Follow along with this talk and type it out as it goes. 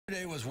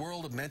Today was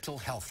World Mental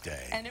Health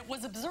Day. And it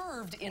was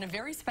observed in a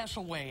very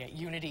special way at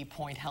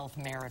UnityPoint Health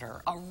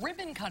Meriter. A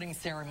ribbon-cutting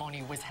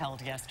ceremony was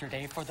held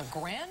yesterday for the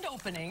grand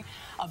opening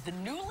of the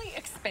newly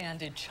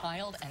expanded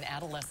Child and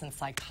Adolescent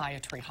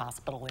Psychiatry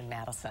Hospital in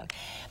Madison.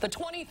 The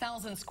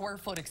 20,000 square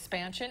foot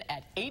expansion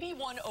at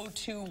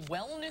 8102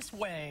 Wellness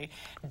Way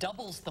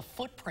doubles the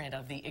footprint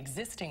of the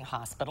existing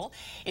hospital.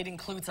 It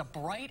includes a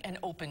bright and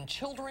open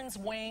children's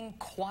wing,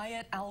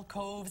 quiet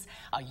alcoves,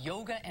 a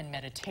yoga and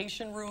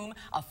meditation room,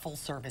 a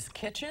full-service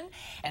kitchen,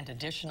 and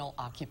additional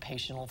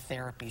occupational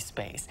therapy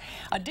space.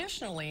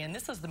 Additionally, and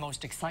this is the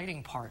most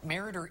exciting part,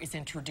 Meriter is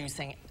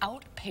introducing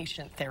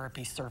outpatient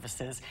therapy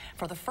services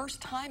for the first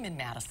time in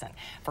Madison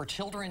for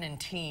children and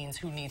teens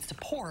who need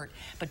support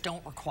but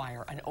don't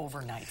require an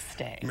overnight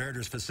stay.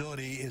 Meriter's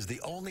facility is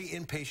the only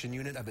inpatient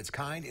unit of its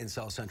kind in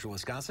South Central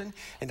Wisconsin,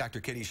 and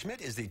Dr. Katie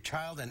Schmidt is the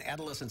child and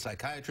adolescent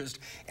psychiatrist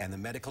and the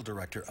medical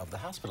director of the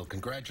hospital.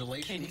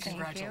 Congratulations. Katie,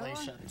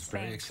 congratulations.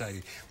 Very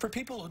exciting. For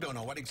people who don't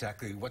know, what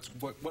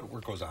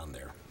work goes on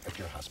there at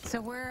your hospital? So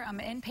we're an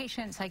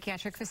inpatient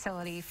psychiatric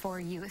facility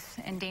for youth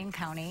in Dane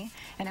County,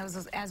 and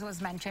as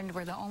was mentioned,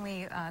 we're the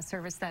only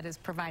service that is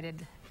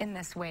provided in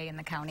this way in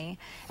the county,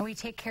 and we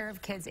take care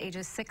of kids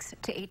ages 6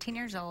 to 18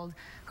 years old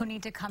who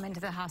need to come into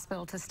the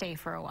hospital to stay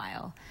for a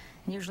while.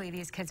 And usually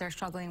these kids are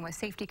struggling with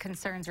safety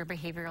concerns or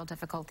behavioral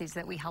difficulties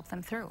that we help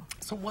them through.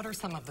 So what are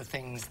some of the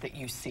things that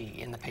you see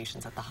in the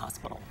patients at the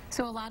hospital?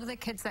 So a lot of the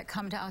kids that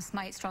come to us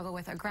might struggle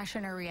with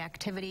aggression or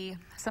reactivity.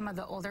 Some of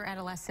the older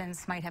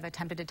adolescents might have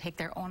attempted to take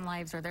their own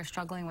lives, or they're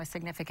struggling with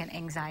significant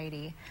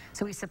anxiety.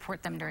 So we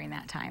support them during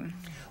that time.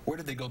 Where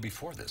did they go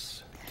before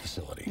this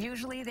facility?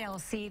 Usually they'll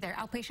see their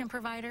outpatient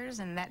providers,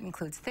 and that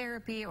includes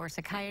therapy or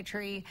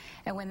psychiatry.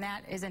 And when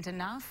that isn't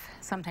enough,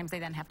 sometimes they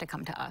then have to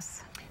come to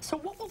us. So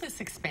what will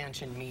this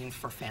expansion mean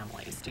for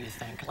families, do you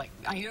think? Like,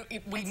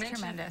 we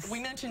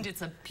mentioned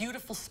it's a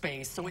beautiful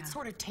space, so it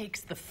sort of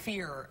takes the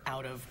fear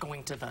out of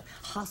going to the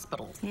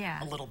hospital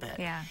a little bit.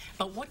 Yeah.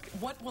 But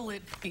what will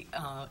it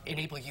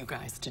enable you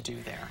guys to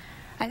do there?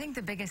 I think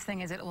the biggest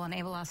thing is it will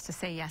enable us to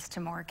say yes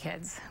to more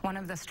kids. One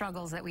of the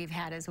struggles that we've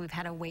had is we've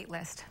had a wait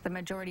list. The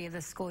majority of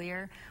the school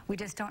year, we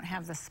just don't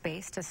have the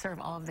space to serve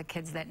all of the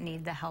kids that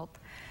need the help.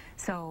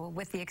 So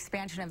with the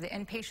expansion of the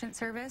inpatient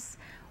service,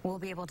 we'll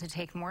be able to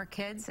take more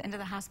kids into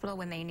the hospital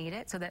when they need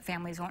it, so that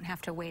families won't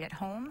have to wait at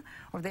home,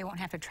 or they won't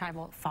have to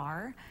travel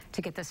far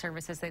to get the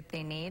services that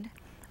they need.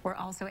 We're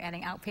also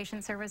adding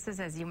outpatient services,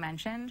 as you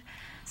mentioned,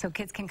 so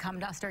kids can come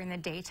to us during the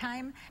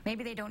daytime.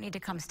 Maybe they don't need to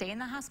come stay in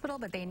the hospital,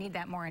 but they need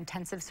that more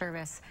intensive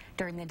service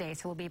during the day,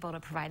 so we'll be able to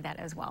provide that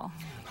as well.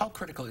 How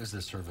critical is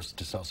this service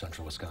to South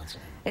Central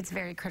Wisconsin? It's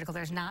very critical.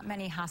 There's not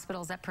many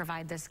hospitals that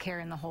provide this care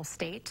in the whole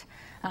state,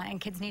 and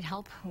kids need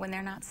help when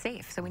they're not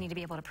safe, so we need to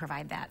be able to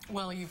provide that.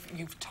 Well,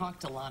 you've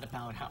talked a lot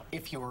about how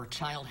if your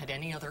child had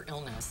any other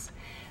illness,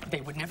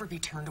 they would never be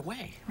turned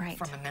away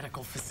from a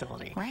medical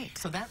facility. Right.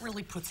 So that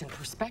really puts in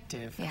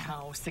perspective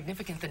how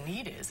significant the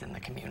need is in the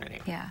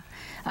community. Yeah.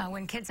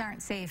 When kids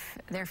aren't safe,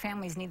 their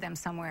families need them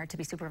somewhere to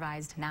be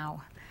supervised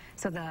now.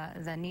 So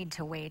the need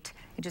to wait,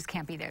 it just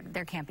can't be there.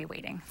 There can't be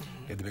waiting.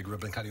 You had the big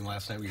ribbon cutting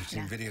last night. We've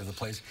seen video of the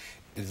place.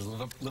 Does it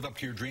live up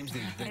to your dreams,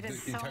 the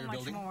entire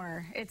building? So much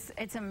more.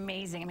 It's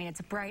amazing. I mean,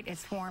 it's bright,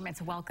 it's warm,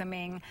 it's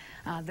welcoming.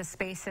 The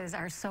spaces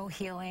are so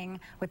healing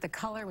with the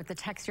color, with the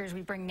textures.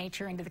 We bring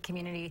nature into the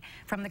community,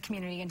 from the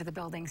community into the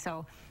building,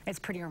 so it's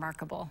pretty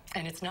remarkable.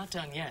 And it's not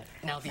done yet.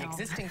 Now, the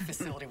existing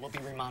facility will be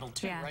remodeled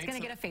too, right? It's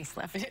going to get a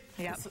facelift.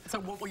 Yep. So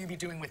what will you be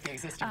doing with the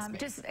existing space?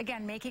 Just,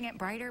 again, making it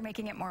brighter,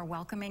 making it more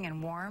welcoming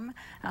and warm.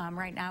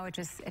 Right now, it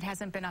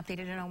hasn't been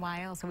updated in a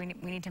while, so we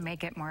need to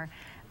make it more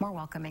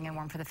welcoming and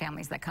warm for the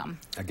families that come.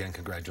 Again,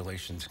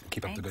 congratulations.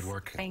 Keep up the good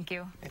work. Thank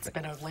you. It's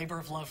been a labor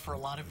of love for a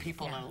lot of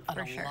people and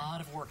a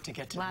lot of work to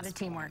get to this point. A lot of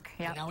teamwork.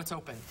 Yeah. Now it's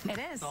open. It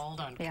is. It's all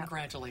done.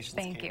 Congratulations,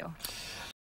 Thank Kate. you.